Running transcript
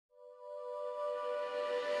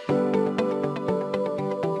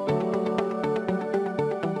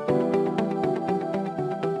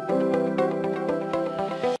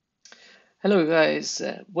Hello guys,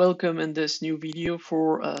 welcome in this new video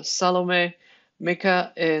for Salome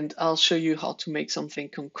Mecha, and I'll show you how to make something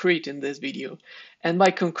concrete in this video. And by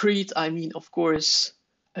concrete, I mean, of course,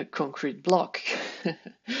 a concrete block.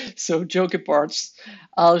 So joke apart,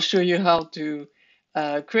 I'll show you how to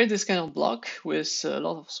create this kind of block with a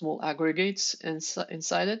lot of small aggregates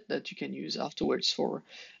inside it that you can use afterwards for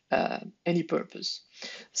any purpose.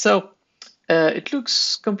 So it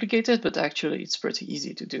looks complicated, but actually it's pretty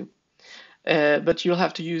easy to do. But you'll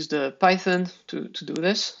have to use the Python to do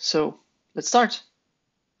this. So let's start.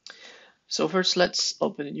 So first, let's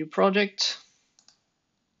open a new project.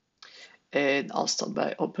 And I'll start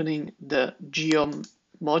by opening the geom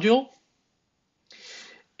module.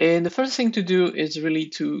 And the first thing to do is really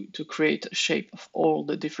to create a shape of all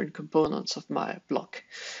the different components of my block.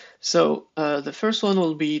 So the first one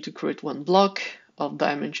will be to create one block of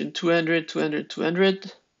dimension 200, 200,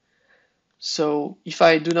 200. So if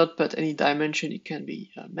I do not put any dimension, it can be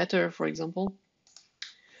a meter, for example.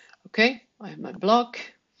 Okay, I have my block.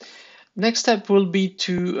 Next step will be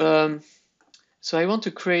to, so I want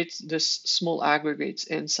to create this small aggregates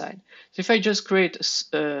inside. So if I just create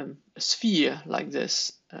a sphere like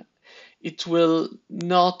this, it will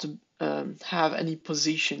not have any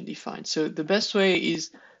position defined. So the best way is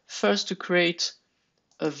first to create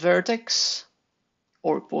a vertex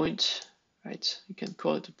or point, right? You can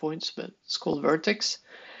call it a point, but it's called vertex.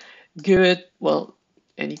 Give it, well,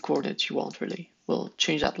 any coordinate you want really. We'll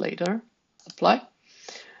change that later. Apply.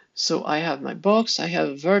 So I have my box, I have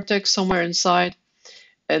a vertex somewhere inside,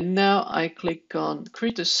 and now I click on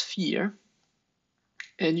create a sphere,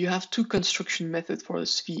 and you have two construction methods for the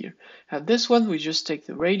sphere. You have this one, we just take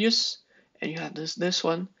the radius, and you have this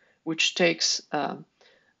one, which takes the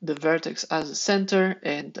vertex as a center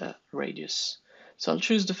and the radius. So I'll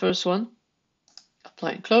choose the first one,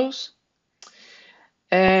 apply and close,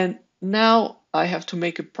 and now I have to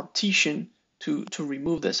make a partition to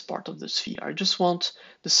remove this part of the sphere. I just want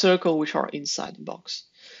the circle which are inside the box.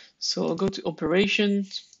 So I'll go to Operation,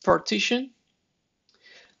 Partition,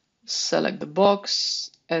 select the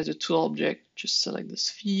box, as a tool object, just select the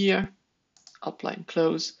sphere, apply and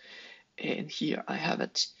close, and here I have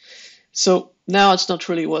it. So now it's not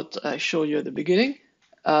really what I showed you at the beginning,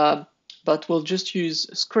 but we'll just use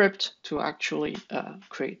a script to actually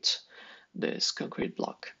create this concrete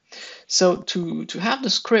block. So to have the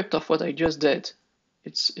script of what I just did,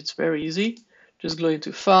 it's very easy. Just go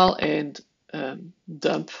into File and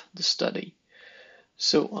dump the study.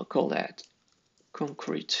 So I'll call that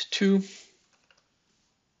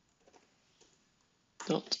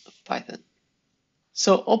concrete2.python.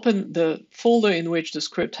 So open the folder in which the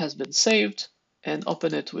script has been saved and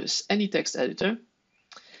open it with any text editor.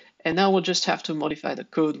 And now we'll just have to modify the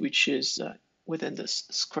code which is within this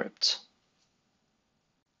script.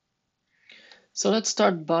 So let's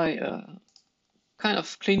start by kind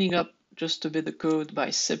of cleaning up just a bit the code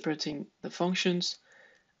by separating the functions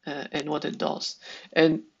and what it does.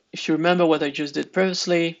 And if you remember what I just did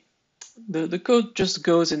previously, the code just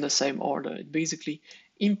goes in the same order. It basically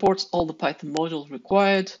imports all the Python modules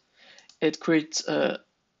required. It creates a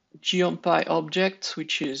geompy object,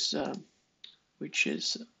 which is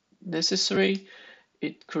necessary.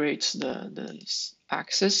 It creates the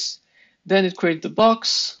axis. Then it creates the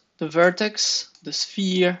box, the vertex, the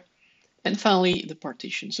sphere, and finally the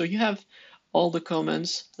partition. So you have all the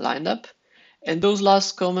commands lined up, and those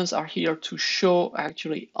last commands are here to show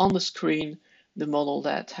actually on the screen the model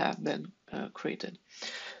that have been created.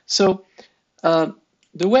 So the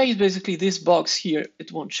way is basically this box here,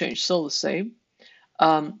 it won't change, still the same,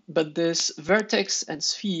 but this vertex and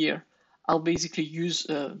sphere, I'll basically use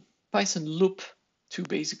a Python loop to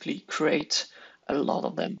basically create a lot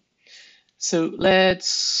of them. So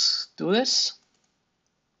let's do this.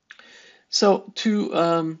 So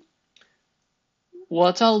to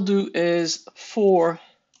what I'll do is for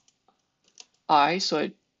I, so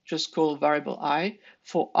I just call a variable I,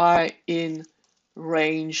 for I in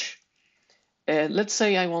range, and let's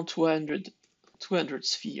say I want 200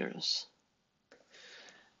 spheres.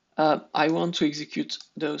 I want to execute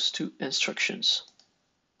those two instructions.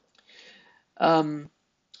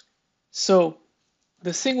 So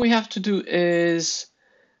the thing we have to do is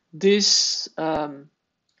this, I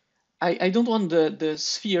don't want the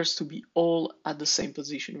spheres to be all at the same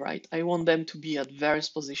position, right? I want them to be at various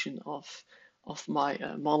positions of my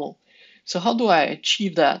model. So how do I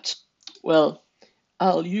achieve that? Well,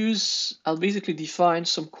 I'll basically define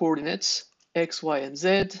some coordinates, x, y, and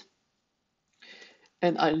z,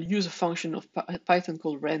 and I'll use a function of Python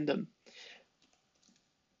called random.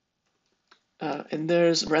 And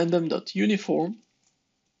there's random.uniform,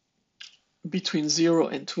 between 0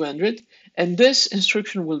 and 200. And this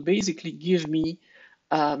instruction will basically give me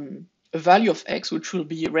a value of x, which will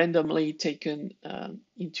be randomly taken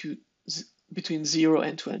into between 0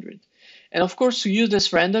 and 200. And of course, to use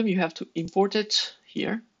this random, you have to import it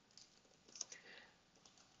here,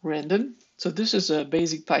 random. So this is a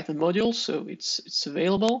basic Python module, so it's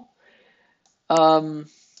available.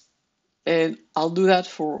 And I'll do that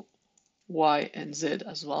for y and z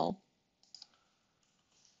as well.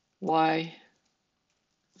 Y,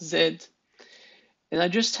 z, and I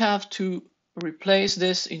just have to replace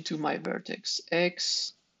this into my vertex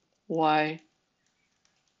x, y,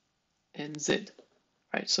 and z.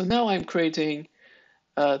 Right. So now I'm creating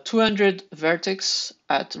 200 vertex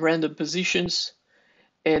at random positions,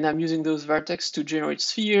 and I'm using those vertex to generate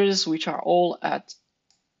spheres, which are all at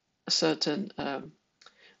a certain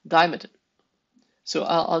diameter. So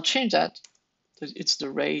I'll change that. It's the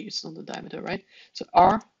ray, it's not the diameter, right? So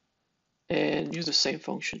R, and use the same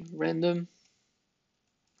function, random,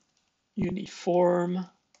 uniform,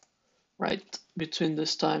 right, between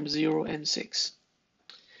this time 0 and 6.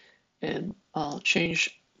 And I'll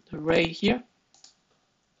change the ray here.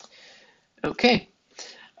 Okay.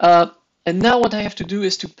 And now what I have to do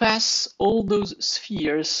is to pass all those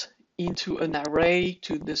spheres into an array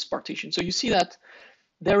to this partition. So you see that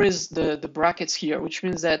there is the brackets here, which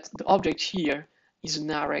means that the object here is an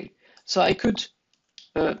array. So I could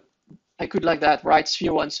like that write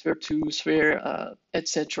sphere 1, sphere 2, sphere,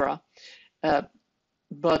 etc.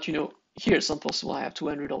 But you know, here it's not possible. I have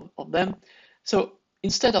 200 of them. So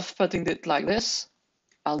instead of putting it like this,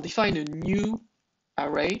 I'll define a new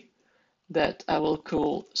array that I will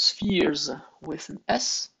call spheres with an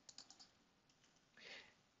S,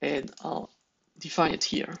 and I'll define it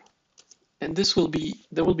here. And this will be,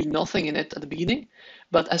 there will be nothing in it at the beginning,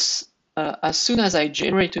 but as soon as I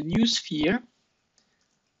generate a new sphere,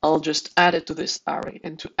 I'll just add it to this array.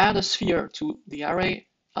 And to add a sphere to the array,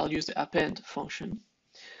 I'll use the append function.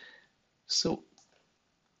 So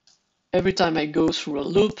every time I go through a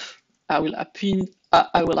loop, I will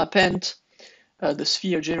append the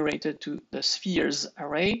sphere generated to the spheres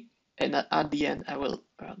array, and at the end I will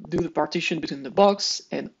do the partition between the box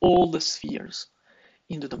and all the spheres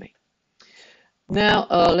in the domain. Now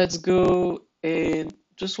let's go, and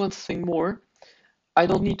just one thing more. I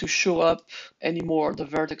don't need to show up anymore the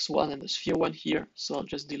vertex 1 and the sphere 1 here, so I'll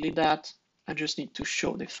just delete that. I just need to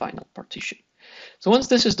show the final partition. So once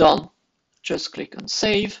this is done, just click on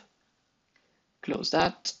save, close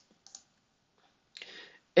that,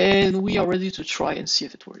 and we are ready to try and see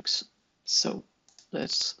if it works. So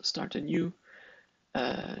let's start a new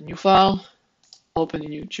file, open a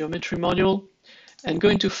new geometry module, and go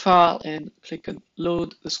into file and click on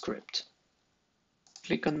load the script.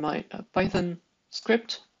 Click on my Python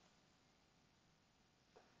script,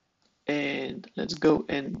 and let's go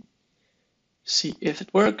and see if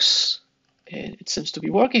it works. And it seems to be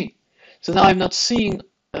working. So now I'm not seeing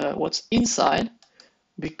what's inside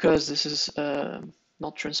because this is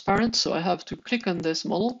not transparent. So I have to click on this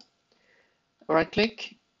model, right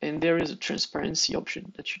click, and there is a transparency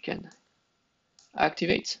option that you can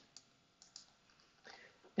activate.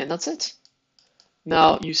 And that's it.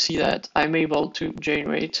 Now you see that I'm able to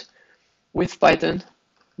generate with Python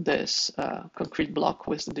this concrete block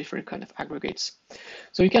with the different kind of aggregates.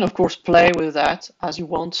 So you can of course play with that as you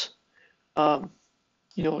want.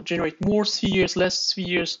 You know, generate more spheres, less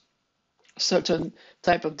spheres, certain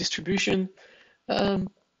type of distribution,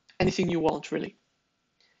 anything you want really.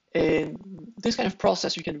 And this kind of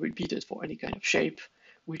process you can repeat it for any kind of shape,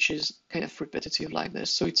 which is kind of repetitive like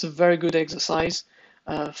this. So it's a very good exercise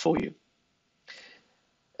for you.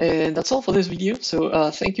 And that's all for this video.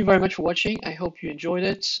 So thank you very much for watching. I hope you enjoyed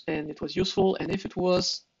it and it was useful. And if it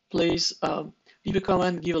was, please leave a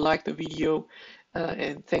comment, give a like the video,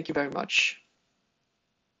 and thank you very much.